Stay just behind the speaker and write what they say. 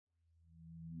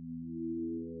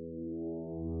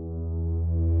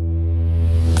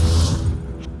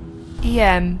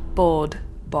EM board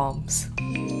bombs.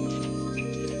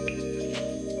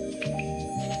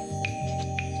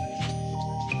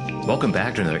 Welcome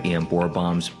back to another EM Board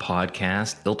Bombs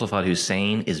podcast. Iltifat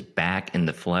Husain is back in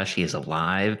the flesh. He is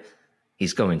alive.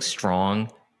 He's going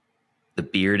strong. The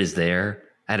beard is there.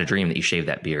 I had a dream that you shaved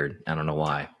that beard. I don't know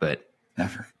why, but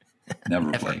Never,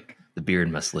 Blake. The beard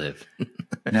must live.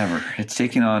 Never. It's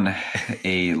taking on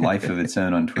a life of its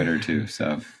own on Twitter too.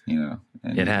 So,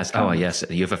 It has. Oh, yes.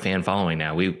 You have a fan following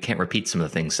now. We can't repeat some of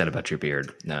the things said about your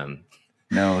beard. No,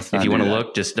 let's not. If you want to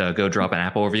look, just go drop an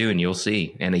Apple review and you'll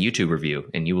see, and a YouTube review,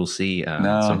 and you will see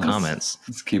some comments.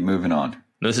 Let's keep moving on.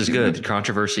 This is good.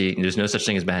 Controversy. There's no such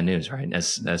thing as bad news, right?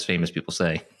 As famous people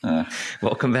say.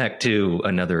 Welcome back to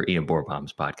another EM Board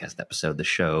Bombs podcast episode, the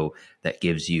show that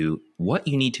gives you what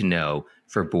you need to know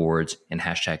for boards and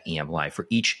hashtag EM Life for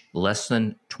each less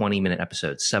than 20-minute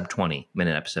episode, sub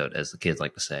 20-minute episode, as the kids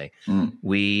like to say.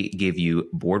 We give you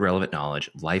board relevant knowledge,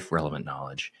 life relevant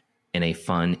knowledge in a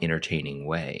fun, entertaining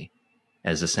way.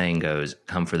 As the saying goes,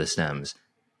 come for the stems,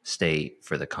 stay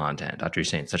for the content. Dr.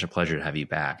 Husain, it's such a pleasure to have you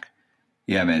back.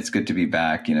 Yeah, man, it's good to be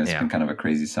back. It's been kind of a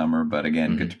crazy summer, but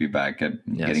again, good to be back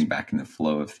getting back in the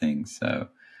flow of things. So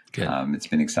it's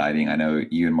been exciting. I know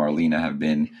you and Marlena have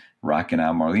been rocking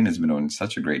out. Marlena's been doing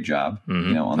such a great job,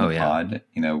 on the pod,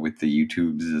 with the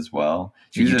YouTubes as well.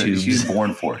 She was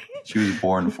born for it. She was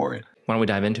born for it. Why don't we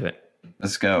dive into it?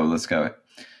 Let's go.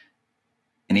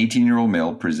 An 18-year-old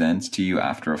male presents to you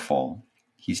after a fall.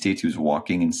 He states he was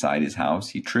walking inside his house.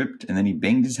 He tripped and then he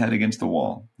banged his head against the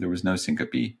wall. There was no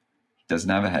syncope. Doesn't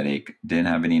have a headache, didn't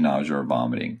have any nausea or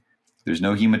vomiting. There's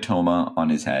no hematoma on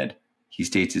his head. He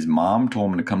states his mom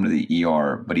told him to come to the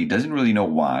ER, but he doesn't really know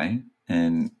why,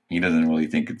 and he doesn't really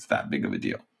think it's that big of a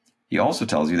deal. He also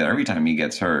tells you that every time he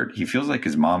gets hurt, he feels like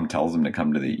his mom tells him to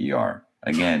come to the ER.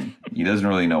 Again, he doesn't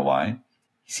really know why.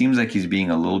 He seems like he's being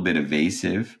a little bit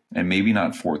evasive and maybe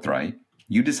not forthright.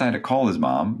 You decide to call his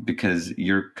mom because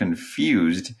you're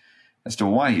confused as to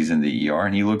why he's in the ER,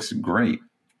 and he looks great.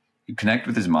 You connect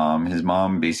with his mom. His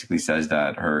mom basically says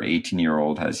that her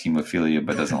 18-year-old has hemophilia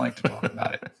but doesn't like to talk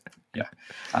about it. Yeah.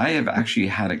 I have actually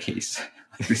had a case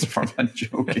like this from not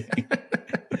joking.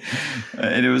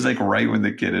 And it was like right when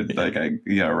the kid had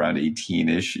around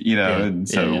 18-ish,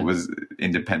 was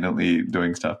independently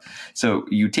doing stuff. So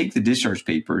you take the discharge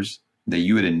papers that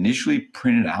you had initially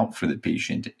printed out for the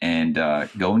patient and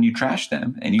go and you trash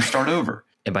them and you start over.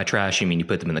 And by trash, you mean you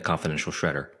put them in the confidential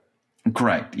shredder.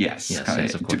 Correct. Yes, of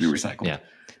course. To be recycled. Yeah.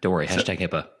 Don't worry. Hashtag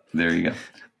HIPAA. There you go.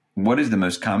 What is the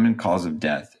most common cause of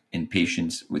death in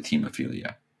patients with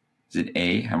hemophilia? Is it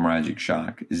A, hemorrhagic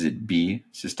shock? Is it B,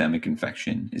 systemic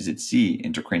infection? Is it C,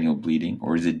 intracranial bleeding?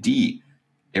 Or is it D,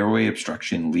 airway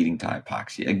obstruction leading to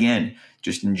hypoxia? Again,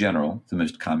 just in general, the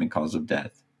most common cause of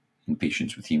death in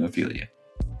patients with hemophilia.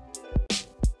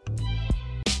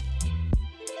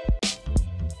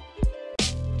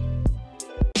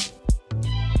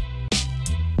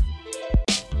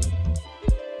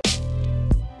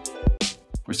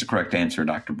 What's the correct answer,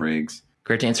 Dr. Briggs?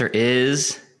 Correct answer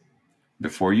is...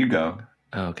 Before you go,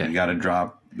 you got to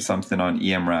drop something on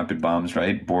EM Rapid Bombs,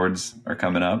 right? Boards are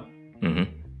coming up.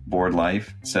 Board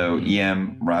life. So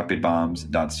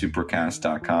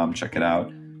emrapidbombs.supercast.com. Check it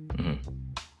out.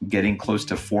 Getting close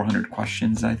to 400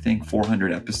 questions, I think.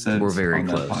 400 episodes. We're very on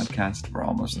close. The podcast. We're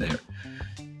almost there.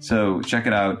 So check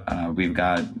it out. We've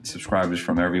got subscribers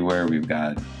from everywhere. We've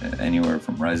got anywhere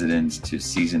from residents to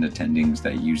seasoned attendings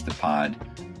that use the pod.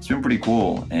 It's been pretty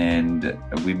cool, and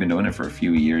we've been doing it for a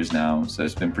few years now. So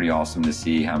it's been pretty awesome to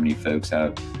see how many folks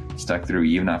have stuck through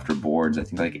even after boards. I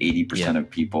think like 80% of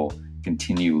people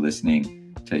continue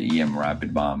listening to EM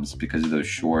Rapid Bombs because of those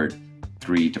short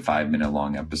 3 to 5 minute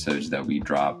long episodes that we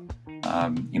drop,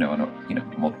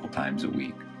 multiple times a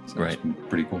week. So It's been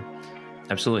pretty cool.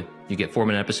 Absolutely. You get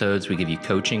 4-minute episodes. We give you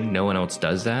coaching. No one else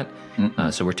does that.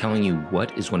 So we're telling you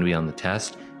what is going to be on the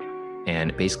test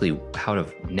and basically how to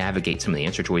navigate some of the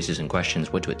answer choices and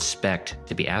questions, what to expect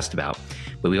to be asked about.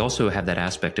 But we also have that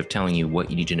aspect of telling you what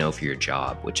you need to know for your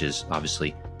job, which is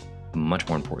obviously much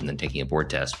more important than taking a board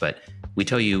test. But we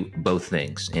tell you both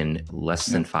things in less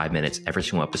than 5 minutes every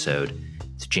single episode.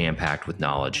 It's jam-packed with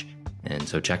knowledge. And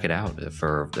so check it out.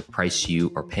 For the price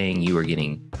you are paying, you are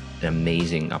getting an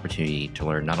amazing opportunity to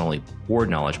learn not only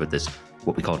board knowledge, but this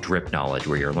what we call drip knowledge,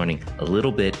 where you're learning a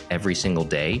little bit every single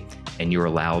day and you're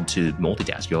allowed to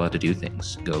multitask. You're allowed to do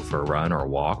things, go for a run or a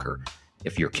walk, or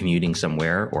if you're commuting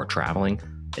somewhere or traveling,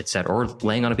 etc., or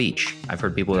laying on a beach. I've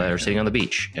heard people that are sitting on the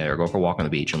beach or go for a walk on the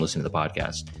beach and listen to the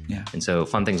podcast. Yeah. And so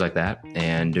fun things like that.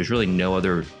 And there's really no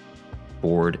other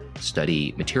board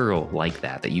study material like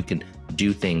that you can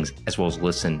do things as well as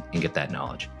listen and get that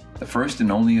knowledge. The first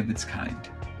and only of its kind.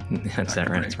 That's that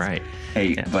right. That's right. Hey,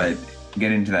 yeah. But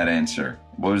get into that answer.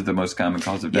 What was the most common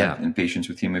cause of death in patients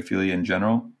with hemophilia in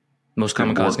general? Most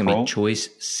common cause is going to be choice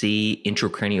C,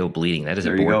 intracranial bleeding. That is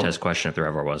a board test question if there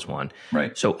ever was one.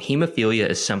 Right. So hemophilia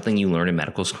is something you learned in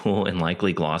medical school and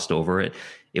likely glossed over it.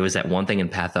 It was that one thing in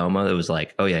pathoma that was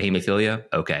like, oh yeah, hemophilia?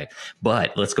 Okay.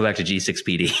 But let's go back to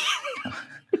G6PD.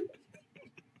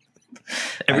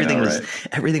 Everything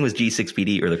was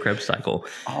G6PD or the Krebs cycle.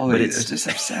 Oh, but it's just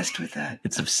obsessed with that.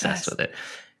 It's obsessed with it.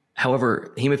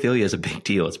 However, hemophilia is a big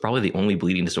deal. It's probably the only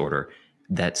bleeding disorder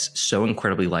that's so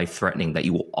incredibly life-threatening that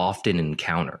you will often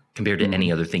encounter compared to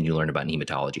any other thing you learn about in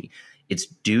hematology. It's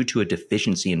due to a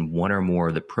deficiency in one or more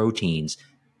of the proteins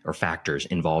or factors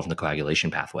involved in the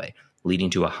coagulation pathway, leading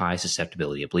to a high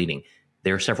susceptibility of bleeding.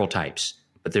 There are several types,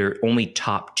 but there are only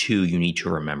top 2 you need to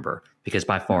remember because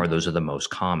by far those are the most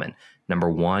common. Number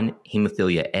 1,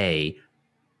 hemophilia A,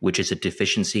 which is a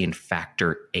deficiency in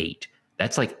factor 8.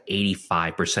 That's like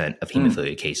 85% of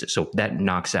hemophilia cases. So that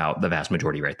knocks out the vast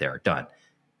majority right there. Done.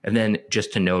 And then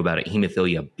just to know about it,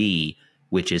 hemophilia B,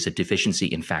 which is a deficiency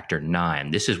in factor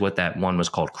 9. This is what that one was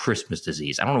called Christmas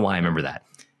disease. I don't know why I remember that,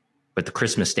 but the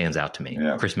Christmas stands out to me.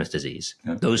 Yeah. Christmas disease.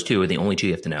 Yeah. Those 2 are the only 2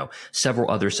 you have to know.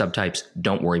 Several other subtypes,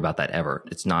 don't worry about that ever.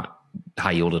 It's not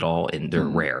high yield at all, and they're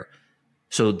rare.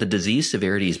 So the disease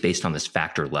severity is based on this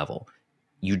factor level.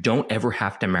 You don't ever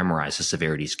have to memorize the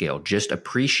severity scale. Just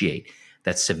appreciate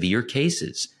that severe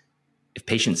cases, if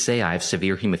patients say I have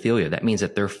severe hemophilia, that means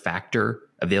that their factor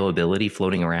availability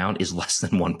floating around is less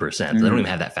than 1%. They don't even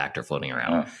have that factor floating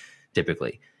around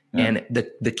typically. Yeah. And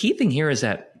the key thing here is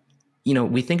that,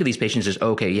 we think of these patients as,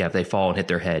 okay, yeah, if they fall and hit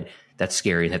their head, that's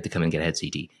scary and have to come and get a head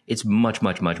CT. It's much,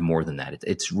 much, much more than that.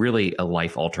 It's really a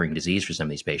life-altering disease for some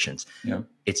of these patients. Yep.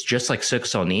 It's just like sickle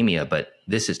cell anemia, but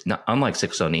this is not unlike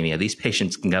sickle cell anemia. These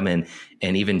patients can come in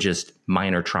and even just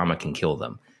minor trauma can kill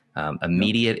them.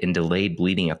 Immediate and delayed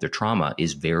bleeding after trauma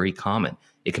is very common.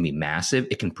 It can be massive.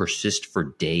 It can persist for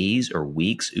days or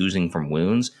weeks, oozing from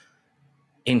wounds.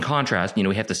 In contrast,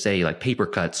 we have to say like paper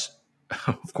cuts,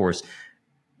 of course,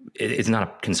 it's not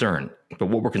a concern. But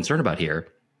what we're concerned about here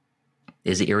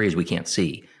is the areas we can't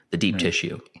see, the deep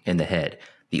tissue in the head.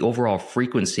 The overall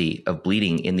frequency of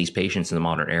bleeding in these patients in the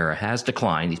modern era has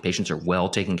declined. These patients are well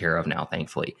taken care of now,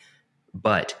 thankfully.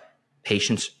 But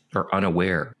patients are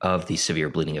unaware of these severe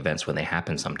bleeding events when they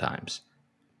happen sometimes.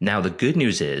 Now, the good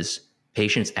news is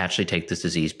patients actually take this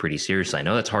disease pretty seriously. I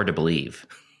know that's hard to believe.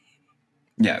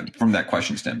 Yeah, from that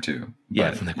question stem too.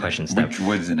 Yeah, from the question stem. Which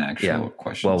was an actual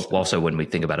question well, stem. Also when we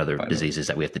think about other diseases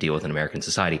that we have to deal with in American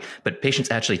society, but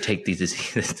patients actually take this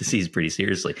disease pretty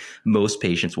seriously. Most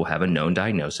patients will have a known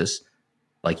diagnosis.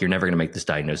 Like you're never going to make this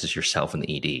diagnosis yourself in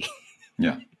the ED.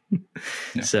 Yeah.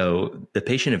 So the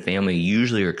patient and family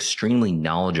usually are extremely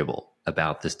knowledgeable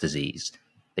about this disease.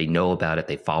 They know about it.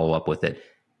 They follow up with it.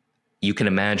 You can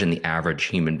imagine the average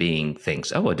human being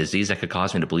thinks, oh, a disease that could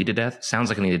cause me to bleed to death? Sounds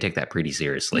like I need to take that pretty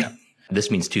seriously. Yeah.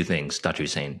 This means 2 things, Dr.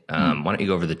 Husain. Why don't you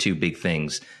go over the 2 big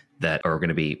things that are going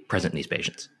to be present in these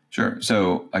patients? Sure.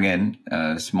 So again,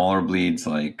 smaller bleeds,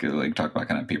 like talk about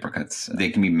kind of paper cuts,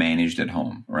 they can be managed at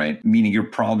home, right? Meaning you're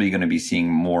probably going to be seeing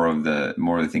more of the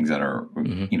things that are,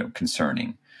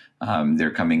 concerning. They're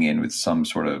coming in with some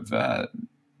sort of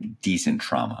decent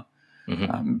trauma.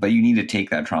 But you need to take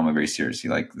that trauma very seriously.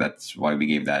 Like that's why we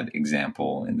gave that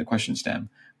example in the question stem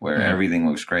where everything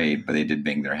looks great, but they did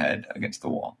bang their head against the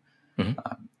wall. And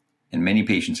many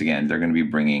patients, again, they're going to be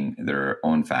bringing their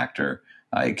own factor.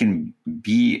 It can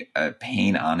be a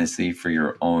pain, honestly, for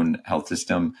your own health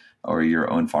system or your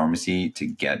own pharmacy to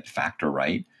get factor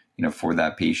right, for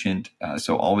that patient.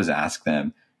 So always ask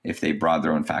them if they brought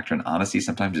their own factor. And honestly,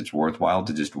 sometimes it's worthwhile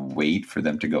to just wait for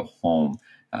them to go home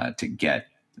to get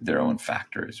their own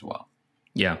factor as well.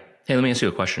 Yeah. Hey, let me ask you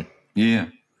a question. Yeah.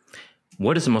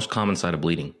 What is the most common site of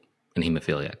bleeding in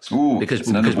hemophiliacs? Ooh, because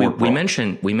we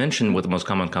mentioned what the most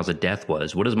common cause of death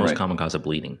was. What is the most common cause of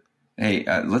bleeding? Hey,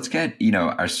 let's get,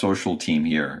 our social team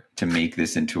here to make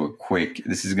this into a quick,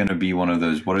 this is going to be one of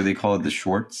those, what do they call it? The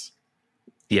shorts?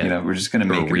 Yeah. We're just going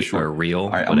to make it a short. Or a reel. All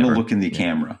right. Whatever. I'm going to look in the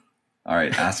camera. All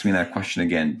right. Ask me that question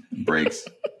again, Briggs.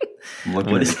 What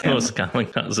is the most common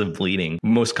cause of bleeding?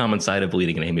 Most common site of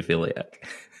bleeding in hemophiliac?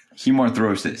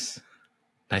 Hemarthrosis.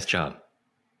 Nice job.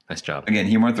 Again,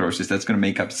 hemarthrosis, that's going to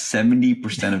make up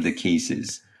 70% of the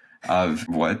cases of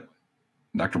what,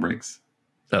 Dr. Briggs?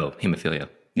 Oh, hemophilia.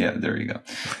 Yeah, there you go.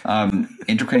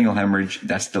 Intracranial hemorrhage,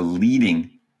 that's the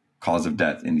leading cause of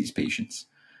death in these patients.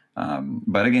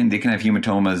 But again, they can have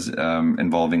hematomas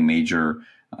involving major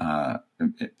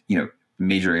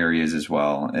areas as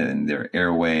well, in their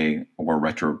airway or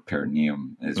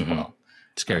retroperitoneum as well.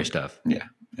 Scary stuff. Yeah.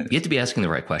 You have to be asking the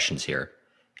right questions here.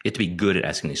 You have to be good at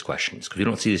asking these questions because we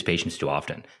don't see these patients too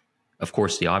often. Of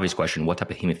course, the obvious question, what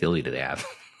type of hemophilia do they have?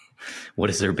 What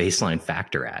is their baseline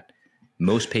factor at?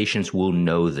 Most patients will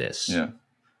know this. Yeah.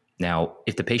 Now,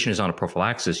 if the patient is on a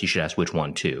prophylaxis, you should ask which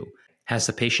one too. Has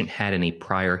the patient had any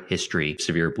prior history of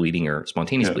severe bleeding or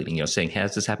spontaneous bleeding? Saying,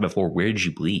 has this happened before? Where did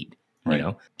you bleed?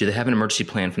 Right. Do they have an emergency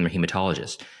plan from their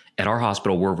hematologist? At our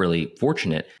hospital, we're really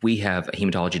fortunate. We have a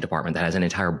hematology department that has an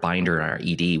entire binder in our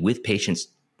ED with patients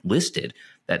listed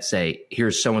that say,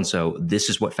 here's so-and-so, this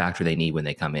is what factor they need when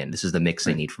they come in. This is the mix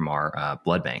they need from our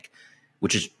blood bank,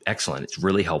 which is excellent. It's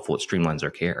really helpful. It streamlines their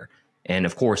care. And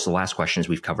of course, the last questions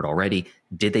we've covered already,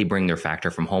 did they bring their factor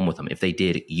from home with them? If they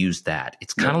did, use that.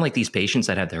 It's kind of like these patients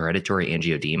that have the hereditary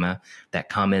angioedema that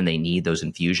come in, they need those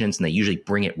infusions, and they usually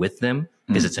bring it with them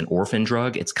because it's an orphan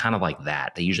drug. It's kind of like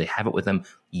that. They usually have it with them.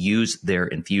 Use their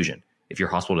infusion if your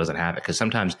hospital doesn't have it, because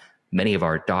sometimes many of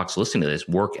our docs listening to this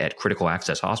work at critical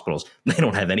access hospitals. They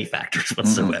don't have any factors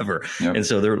whatsoever. And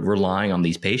so they're relying on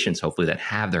these patients, hopefully, that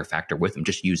have their factor with them.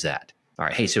 Just use that. All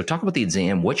right. Hey, so talk about the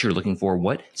exam, what you're looking for,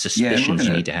 what suspicions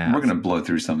you need to have. We're going to blow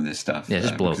through some of this stuff. Yeah,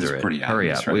 just blow through it. Pretty Hurry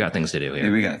obvious, up. right? We got things to do here.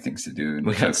 Yeah, we got things to do.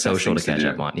 We got social to catch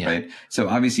up on. Yeah. Right. So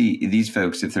obviously, these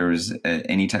folks, if there was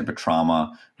any type of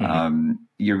trauma,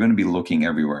 you're going to be looking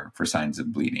everywhere for signs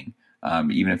of bleeding.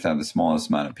 Even if they have the smallest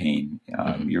amount of pain,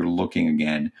 you're looking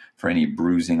again for any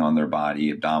bruising on their body,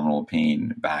 abdominal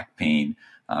pain, back pain.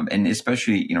 And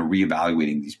especially,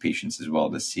 reevaluating these patients as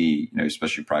well to see,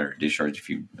 especially prior to discharge, if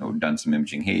you've done some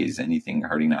imaging, hey, is anything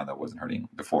hurting now that wasn't hurting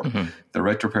before? The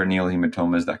retroperitoneal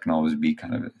hematomas, that can always be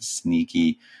kind of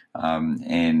sneaky.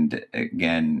 And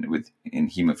again, in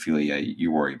hemophilia,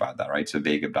 you worry about that, right? So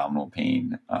vague abdominal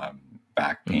pain,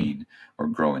 back pain, or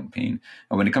growing pain.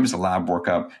 And when it comes to lab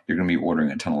workup, you're going to be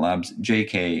ordering a ton of labs.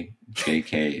 JK.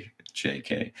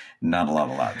 Not a lot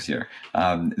of labs here.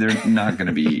 They're not going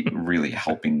to be really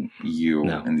helping you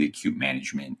in the acute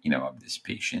management, of this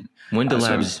patient. When do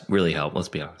labs really help? Let's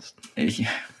be honest.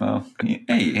 Yeah, well,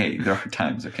 hey, there are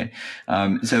times, okay.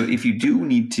 So if you do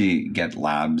need to get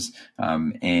labs,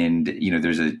 and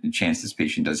there's a chance this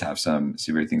patient does have some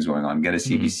severe things going on, get a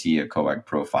CBC, a coag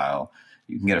profile.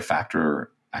 You can get a factor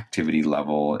activity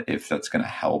level if that's going to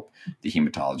help the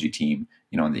hematology team,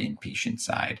 on the inpatient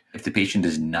side. If the patient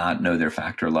does not know their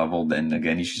factor level, then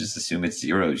again, you should just assume it's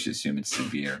 0. You should assume it's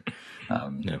severe.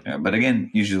 But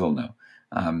again, usually they'll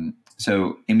know.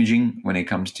 So imaging when it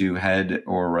comes to head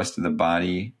or rest of the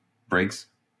body, Briggs?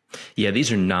 Yeah,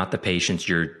 these are not the patients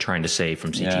you're trying to save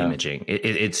from CT imaging.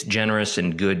 It's generous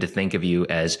and good to think of you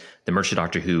as the emergency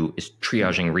doctor who is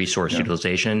triaging resource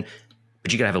utilization,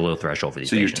 but you got to have a low threshold for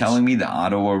these patients. So you're telling me the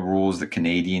Ottawa rules, the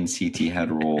Canadian CT head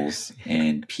rules,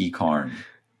 and PCARN.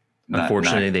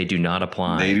 Unfortunately, they do not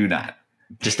apply. They do not.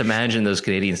 Just imagine those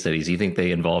Canadian studies. You think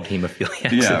they involved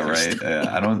hemophilia? Yeah, right.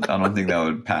 I don't think that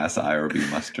would pass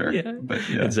IRB muster.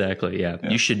 Exactly. Yeah.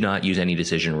 You should not use any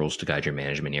decision rules to guide your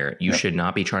management here. You should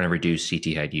not be trying to reduce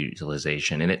CT head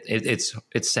utilization. And it's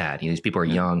sad. These people are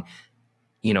young.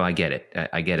 I get it.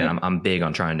 I'm big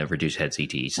on trying to reduce head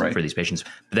CTs for these patients,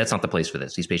 but that's not the place for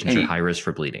this. These patients are high risk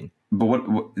for bleeding. But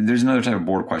what there's another type of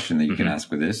board question that you can ask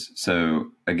with this.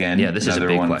 So again, this is a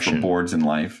big question for boards in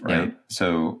life, right? Yeah.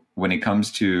 So when it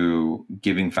comes to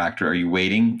giving factor, are you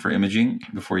waiting for imaging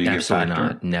before you give factor?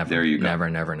 Absolutely not. Never. There you go.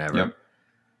 Never. Yep.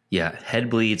 Yeah. Head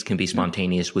bleeds can be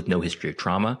spontaneous with no history of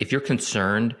trauma. If you're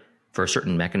concerned for a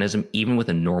certain mechanism, even with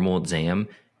a normal exam,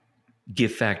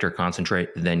 give factor, concentrate,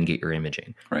 then get your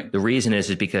imaging. Right. The reason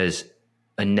is because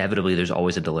inevitably there's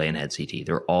always a delay in head CT.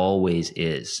 There always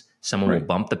is. Someone will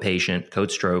bump the patient,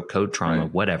 code stroke, code trauma,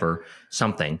 whatever,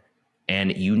 something.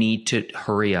 And you need to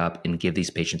hurry up and give these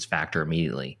patients factor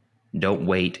immediately. Don't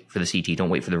wait for the CT. Don't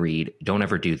wait for the read. Don't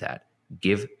ever do that.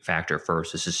 Give factor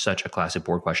first. This is such a classic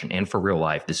board question. And for real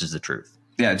life, this is the truth.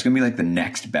 Yeah, it's going to be like the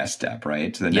next best step,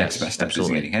 right? So the next best step is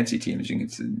getting head CT imaging.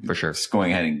 It's for sure. It's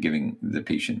going ahead and giving the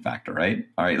patient factor, right?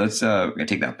 All right, let's we're going to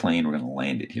take that plane. We're going to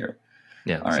land it here.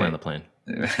 Yeah, let's land the plane.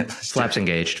 Flaps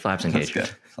engaged. Flaps engaged.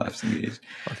 Flaps engaged.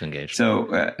 Flaps engaged. So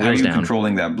how are you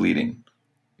controlling that bleeding?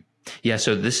 Yeah,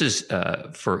 so this is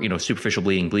for superficial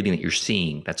bleeding that you're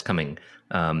seeing that's coming.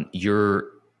 You're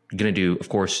going to do, of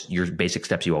course, your basic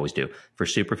steps you always do. For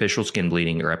superficial skin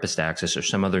bleeding or epistaxis or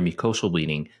some other mucosal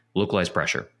bleeding, localized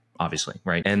pressure, obviously,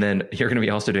 right? And then you're going to be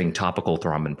also doing topical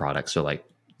thrombin products, so like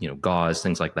gauze,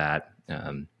 things like that.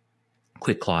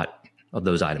 Quick clot of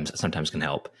those items sometimes can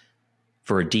help.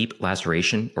 For a deep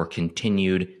laceration or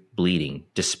continued bleeding,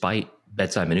 despite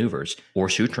bedside maneuvers or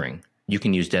suturing, you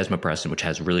can use desmopressin, which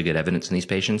has really good evidence in these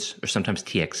patients, or sometimes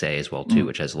TXA as well, too,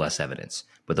 which has less evidence.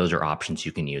 But those are options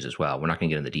you can use as well. We're not going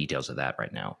to get into the details of that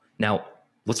right now. Now,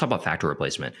 let's talk about factor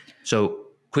replacement. So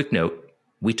quick note,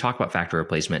 we talk about factor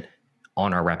replacement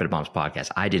on our Rapid Bombs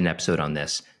podcast. I did an episode on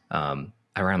this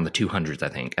around the 200s, I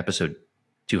think, episode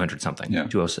 200 something,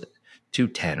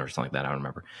 210 or something like that. I don't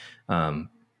remember.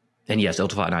 And yes,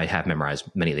 Iltifat and I have memorized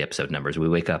many of the episode numbers. We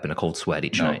wake up in a cold sweat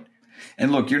each night.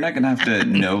 And look, you're not going to have to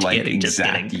know like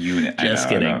exact unit. Just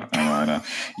kidding. I know.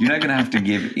 You're not going to have to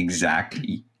give exact,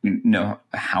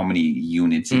 how many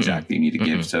units exactly you need to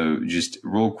give. So just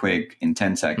real quick in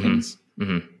 10 seconds,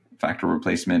 factor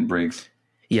replacement, Briggs.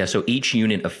 Yeah, so each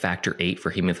unit of factor 8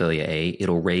 for hemophilia A,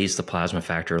 it'll raise the plasma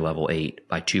factor level 8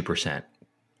 by 2%.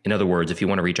 In other words, if you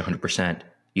want to reach 100%,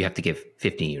 you have to give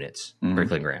 50 units per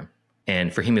kilogram.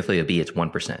 And for hemophilia B, it's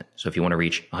 1%. So if you want to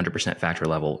reach 100% factor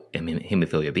level in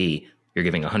hemophilia B, you're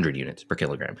giving 100 units per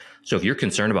kilogram. So if you're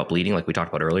concerned about bleeding, like we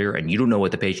talked about earlier, and you don't know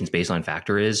what the patient's baseline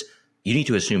factor is, you need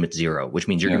to assume it's 0, which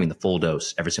means you're giving the full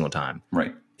dose every single time.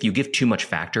 Right. If you give too much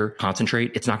factor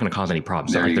concentrate, it's not going to cause any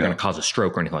problems. It's not like they're going to cause a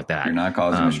stroke or anything like that. You're not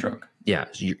causing a stroke. Yeah,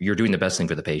 so you're doing the best thing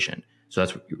for the patient. So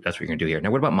that's what you're going to do here.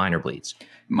 Now, what about minor bleeds?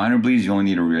 Minor bleeds, you only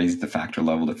need to raise the factor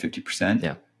level to 50%.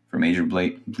 Yeah. For major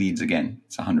bleeds, again,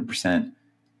 it's 100%.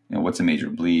 What's a major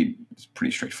bleed? It's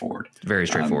pretty straightforward. It's very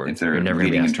straightforward. If they're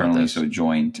bleeding internally, so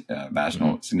joint,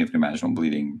 vaginal, significant vaginal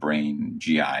bleeding, brain,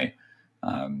 GI,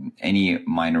 any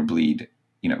minor bleed,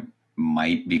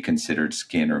 might be considered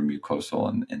skin or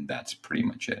mucosal, and that's pretty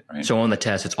much it, right? So on the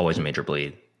test, it's always a major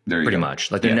bleed. Pretty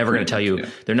much. Like they're never going to tell you,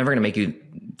 they're never going to make you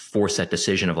force that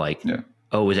decision of like,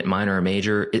 oh, is it minor or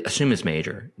major? Assume it's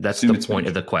major. That's the point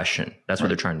of the question. That's what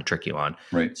they're trying to trick you on.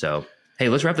 Right. So, hey,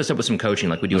 let's wrap this up with some coaching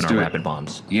like we do in our Rapid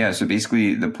Bombs. Yeah. So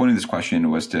basically the point of this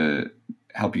question was to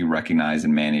help you recognize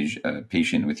and manage a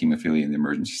patient with hemophilia in the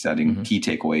emergency setting. Key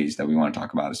takeaways that we want to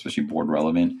talk about, especially board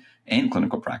relevant and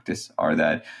clinical practice, are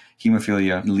that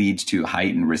hemophilia leads to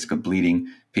heightened risk of bleeding.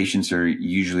 Patients are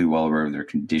usually well aware of their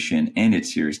condition and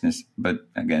its seriousness, but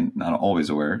again, not always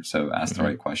aware. So ask the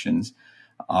right questions.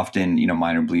 Often,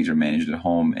 minor bleeds are managed at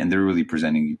home, and they're really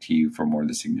presenting to you for more of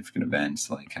the significant events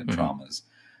like head traumas.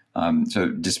 So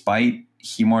despite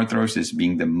hemarthrosis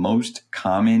being the most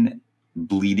common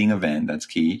bleeding event, that's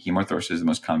key. Hemarthrosis is the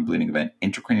most common bleeding event.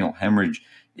 Intracranial hemorrhage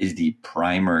is the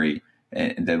primary,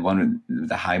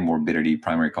 the high morbidity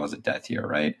primary cause of death here,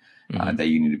 right? That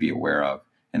you need to be aware of.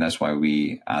 And that's why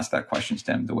we asked that question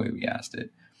stem the way we asked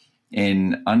it.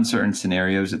 In uncertain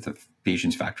scenarios, if the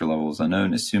patient's factor level is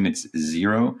unknown, assume it's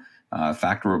 0.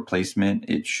 Factor replacement,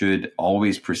 it should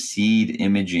always precede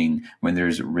imaging when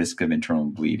there's risk of internal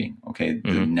bleeding. Okay.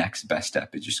 The next best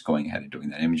step is just going ahead and doing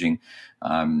that imaging.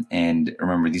 And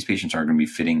remember, these patients aren't going to be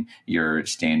fitting your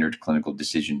standard clinical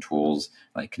decision tools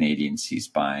like Canadian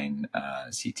C-spine,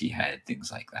 CT head, things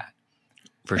like that.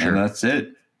 For sure. And that's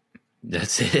it.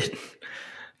 That's it.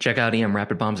 Check out EM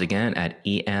Rapid Bombs again at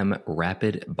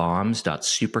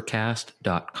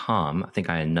emrapidbombs.supercast.com. I think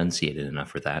I enunciated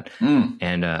enough for that.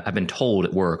 And I've been told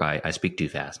at work I speak too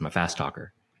fast. I'm a fast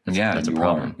talker. That's a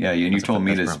problem. Yeah, you told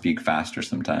me to speak faster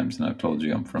sometimes, and I've told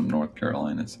you I'm from North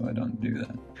Carolina, so I don't do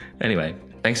that. Anyway,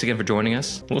 thanks again for joining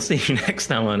us. We'll see you next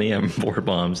time on EM Board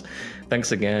Bombs.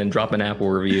 Thanks again. Drop an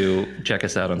Apple review. Check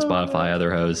us out on Spotify,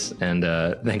 other hosts, and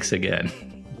thanks again.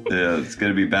 Yeah, it's good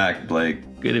to be back, Blake.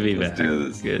 Good to be back. Let's do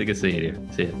this. Good to see you.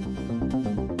 See you.